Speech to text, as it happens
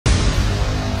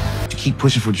keep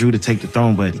pushing for Drew to take the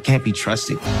throne, but he can't be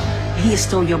trusted. He is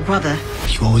still your brother.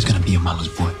 You're always gonna be your mama's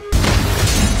boy.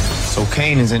 So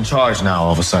Kane is in charge now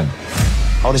all of a sudden.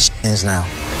 All this shit is now.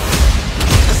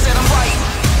 I said I'm right.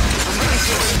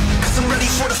 'Cause I'm ready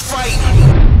for the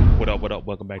fight. What up, what up?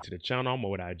 Welcome back to the channel. I'm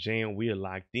with our jam. We are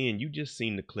locked in. You just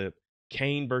seen the clip.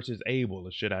 Kane versus Abel,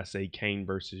 or should I say Kane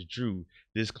versus Drew.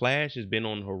 This clash has been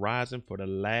on the horizon for the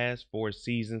last 4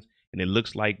 seasons, and it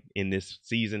looks like in this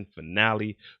season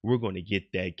finale, we're going to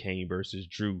get that Kane versus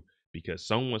Drew, because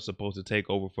someone's supposed to take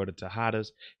over for the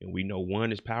Tejadas, and we know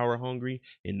one is power hungry,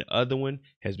 and the other one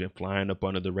has been flying up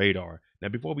under the radar. Now,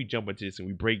 before we jump into this and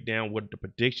we break down what the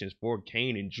predictions for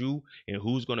Kane and Drew, and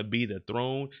who's going to be the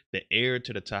throne, the heir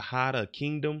to the Tejada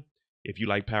kingdom, if you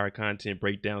like power content,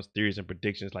 breakdowns, theories, and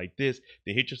predictions like this,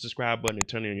 then hit your subscribe button and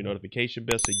turn on your notification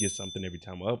bell so you get something every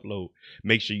time I upload.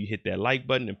 Make sure you hit that like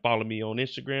button and follow me on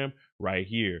Instagram right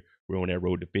here. We're on that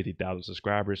road to 50,000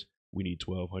 subscribers. We need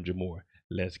 1,200 more.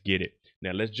 Let's get it.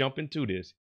 Now let's jump into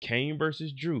this. Kane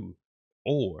versus Drew,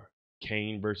 or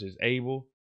Kane versus Abel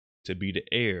to be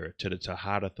the heir to the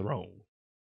Tejada throne.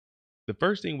 The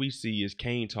first thing we see is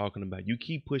Kane talking about, you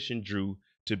keep pushing Drew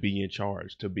to be in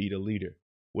charge, to be the leader.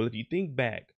 Well, if you think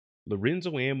back,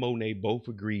 Lorenzo and Monet both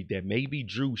agreed that maybe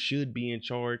Drew should be in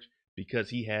charge because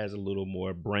he has a little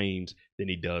more brains than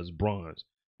he does bronze.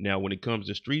 Now, when it comes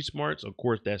to street smarts, of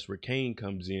course, that's where Kane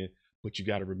comes in. But you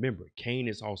got to remember, Kane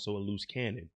is also a loose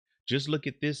cannon. Just look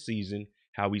at this season,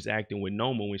 how he's acting with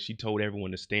Noma when she told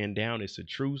everyone to stand down. It's a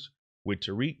truce. With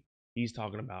Tariq, he's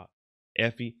talking about,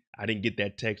 Effie, I didn't get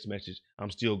that text message.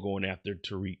 I'm still going after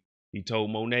Tariq. He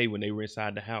told Monet when they were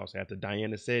inside the house, after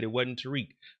Diana said it wasn't Tariq,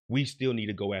 we still need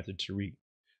to go after Tariq.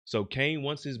 So Kane,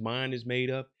 once his mind is made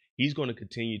up, he's going to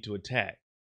continue to attack.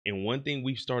 And one thing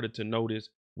we've started to notice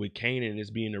with Kane and this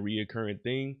being a reoccurring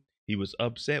thing, he was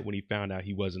upset when he found out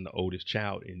he wasn't the oldest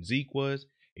child and Zeke was.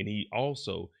 And he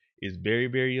also is very,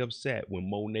 very upset when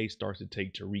Monet starts to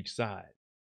take Tariq's side.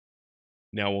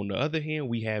 Now, on the other hand,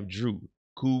 we have Drew,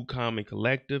 cool, calm, and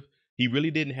collective. He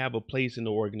really didn't have a place in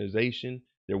the organization.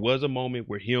 There was a moment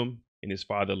where him and his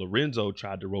father Lorenzo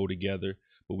tried to roll together,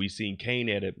 but we seen Kane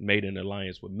had made an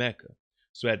alliance with Mecca.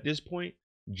 So at this point,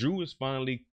 Drew is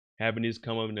finally having his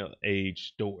come of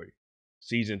age story.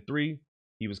 Season 3,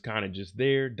 he was kind of just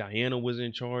there. Diana was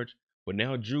in charge, but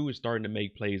now Drew is starting to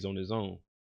make plays on his own.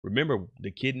 Remember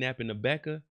the kidnapping of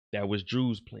Becca? That was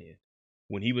Drew's plan.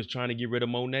 When he was trying to get rid of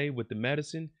Monet with the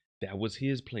medicine, that was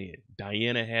his plan.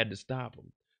 Diana had to stop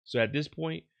him. So at this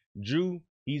point, Drew,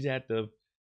 he's at the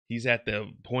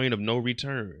point of no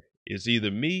return. It's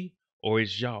either me or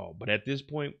it's y'all. But at this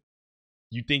point,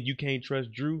 you think you can't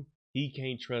trust Drew? He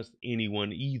can't trust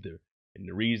anyone either. And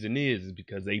the reason is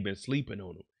because they've been sleeping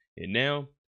on him. And now,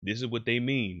 this is what they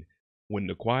mean when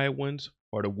the quiet ones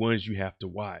are the ones you have to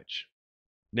watch.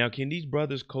 Now, can these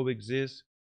brothers coexist?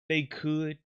 They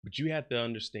could, but you have to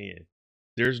understand,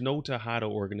 there's no Tejada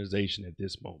organization at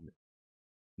this moment.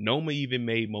 Noma even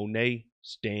made Monet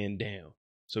stand down.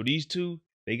 So these two,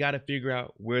 they got to figure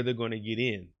out where they're going to get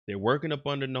in. They're working up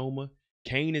under Noma.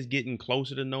 Kane is getting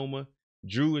closer to Noma.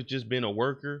 Drew has just been a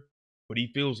worker, but he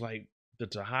feels like the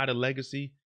Tejada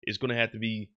legacy is going to have to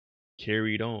be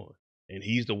carried on. And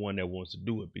he's the one that wants to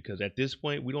do it, because at this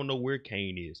point, we don't know where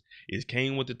Kane is. Is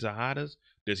Kane with the Tejadas?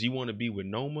 Does he want to be with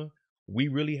Noma? We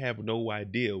really have no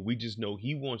idea. We just know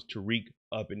he wants Tariq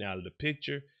up and out of the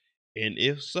picture. And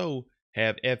if so,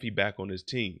 have Effie back on his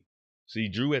team. See,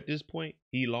 Drew at this point,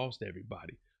 he lost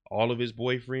everybody. All of his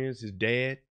boyfriends, his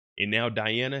dad, and now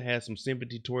Diana has some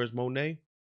sympathy towards Monet.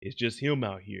 It's just him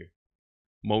out here.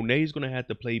 Monet's going to have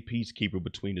to play peacekeeper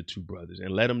between the two brothers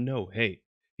and let them know, hey,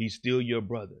 he's still your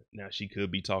brother. Now, she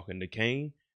could be talking to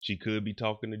Kane. She could be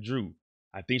talking to Drew.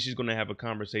 I think she's going to have a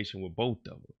conversation with both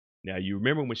of them. Now, you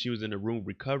remember when she was in the room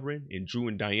recovering and Drew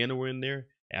and Diana were in there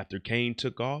after Kane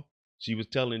took off? She was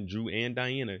telling Drew and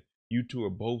Diana, you two are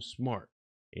both smart.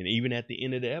 And even at the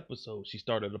end of the episode, she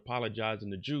started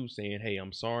apologizing to Drew, saying, hey,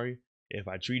 I'm sorry. If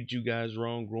I treated you guys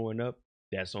wrong growing up,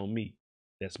 that's on me.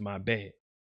 That's my bad.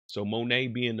 So Monet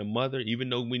being the mother, even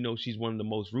though we know she's one of the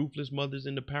most ruthless mothers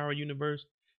in the power universe,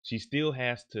 she still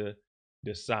has to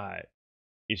decide,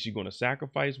 is she going to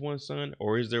sacrifice one son,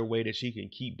 or is there a way that she can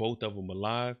keep both of them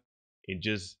alive and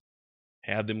just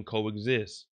have them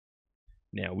coexist?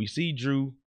 Now, we see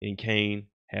Drew and Kane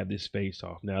have this face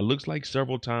off. Now, it looks like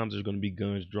several times there's going to be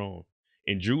guns drawn.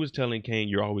 And Drew is telling Kane,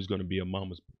 you're always going to be a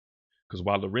mama's boy. Because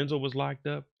while Lorenzo was locked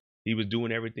up, he was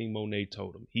doing everything Monet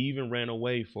told him. He even ran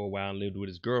away for a while and lived with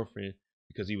his girlfriend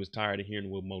because he was tired of hearing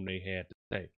what Monet had to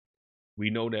say. We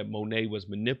know that Monet was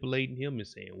manipulating him and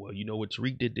saying, well, you know what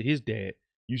Tariq did to his dad?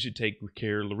 You should take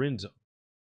care of Lorenzo.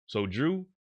 So Drew,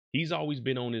 He's always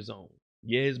been on his own.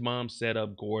 Yeah, his mom set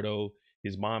up Gordo.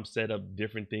 His mom set up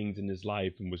different things in his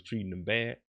life and was treating him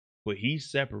bad, but he's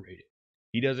separated.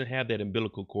 He doesn't have that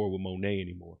umbilical cord with Monet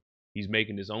anymore. He's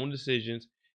making his own decisions.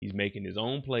 He's making his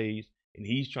own plays, and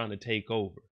he's trying to take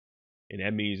over. And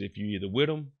that means if you're either with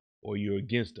him or you're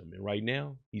against him. And right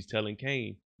now, he's telling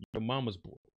Kane, you're mama's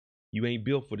boy. You ain't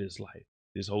built for this life.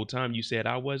 This whole time you said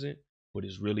I wasn't, but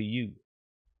it's really you.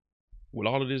 With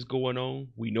all of this going on,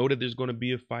 we know that there's going to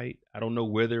be a fight. I don't know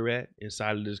where they're at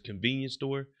inside of this convenience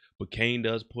store, but Kane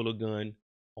does pull a gun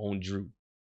on Drew.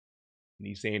 And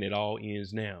he's saying it all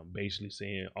ends now. Basically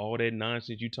saying all that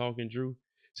nonsense you talking, Drew,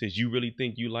 since you really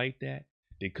think you like that,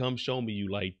 then come show me you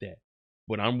like that.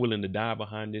 But I'm willing to die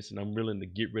behind this, and I'm willing to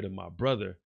get rid of my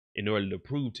brother in order to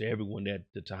prove to everyone that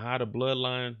the Tejada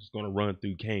bloodline is going to run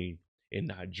through Kane and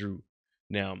not Drew.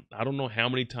 Now, I don't know how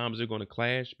many times they're going to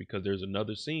clash, because there's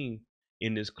another scene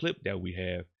in this clip that we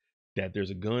have that there's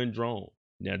a gun drawn.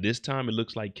 Now, this time it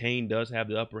looks like Kane does have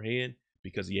the upper hand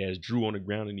because he has Drew on the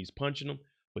ground and he's punching him.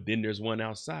 But then there's one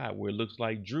outside where it looks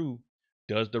like Drew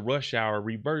does the rush hour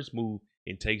reverse move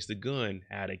and takes the gun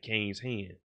out of Kane's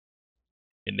hand.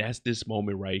 And that's this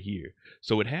moment right here.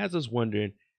 So it has us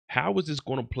wondering, how is this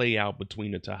going to play out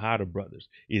between the Tejada brothers?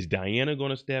 Is Diana going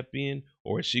to step in,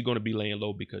 or is she going to be laying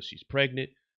low because she's pregnant?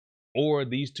 Or are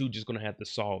these two just going to have to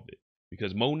solve it?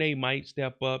 Because Monet might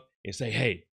step up and say,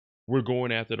 hey, we're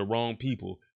going after the wrong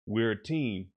people. We're a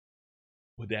team.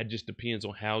 But that just depends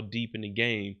on how deep in the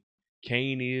game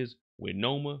Kane is with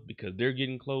Noma, because they're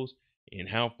getting close, and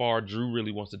how far Drew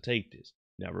really wants to take this.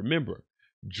 Now, remember,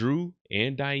 Drew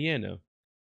and Diana,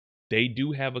 they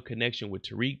do have a connection with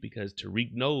Tariq, because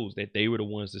Tariq knows that they were the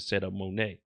ones that set up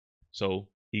Monet. So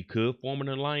he could form an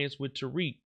alliance with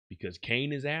Tariq because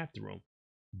Kane is after him.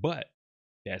 But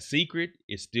that secret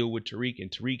is still with Tariq, and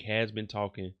Tariq has been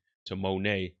talking to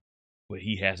Monet, but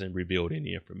he hasn't revealed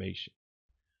any information.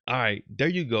 All right, there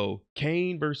you go.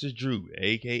 Kane versus Drew,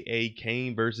 aka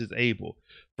Kane versus Abel.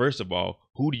 First of all,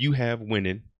 who do you have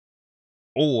winning?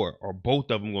 Or are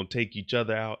both of them going to take each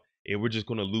other out, and we're just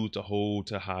going to lose the whole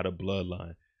Tejada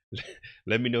bloodline?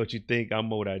 Let me know what you think. I'm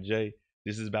Monet J.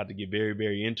 This is about to get very,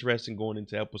 very interesting going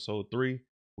into episode 3.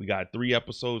 We got 3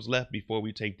 episodes left before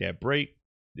we take that break.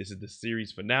 This is the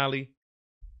series finale.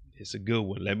 It's a good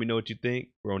one. Let me know what you think.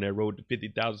 We're on that road to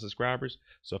 50,000 subscribers.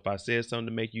 So if I said something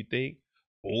to make you think,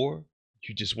 or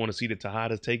you just want to see the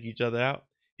Tejadas take each other out,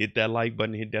 hit that like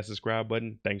button, hit that subscribe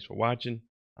button. Thanks for watching.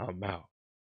 I'm out.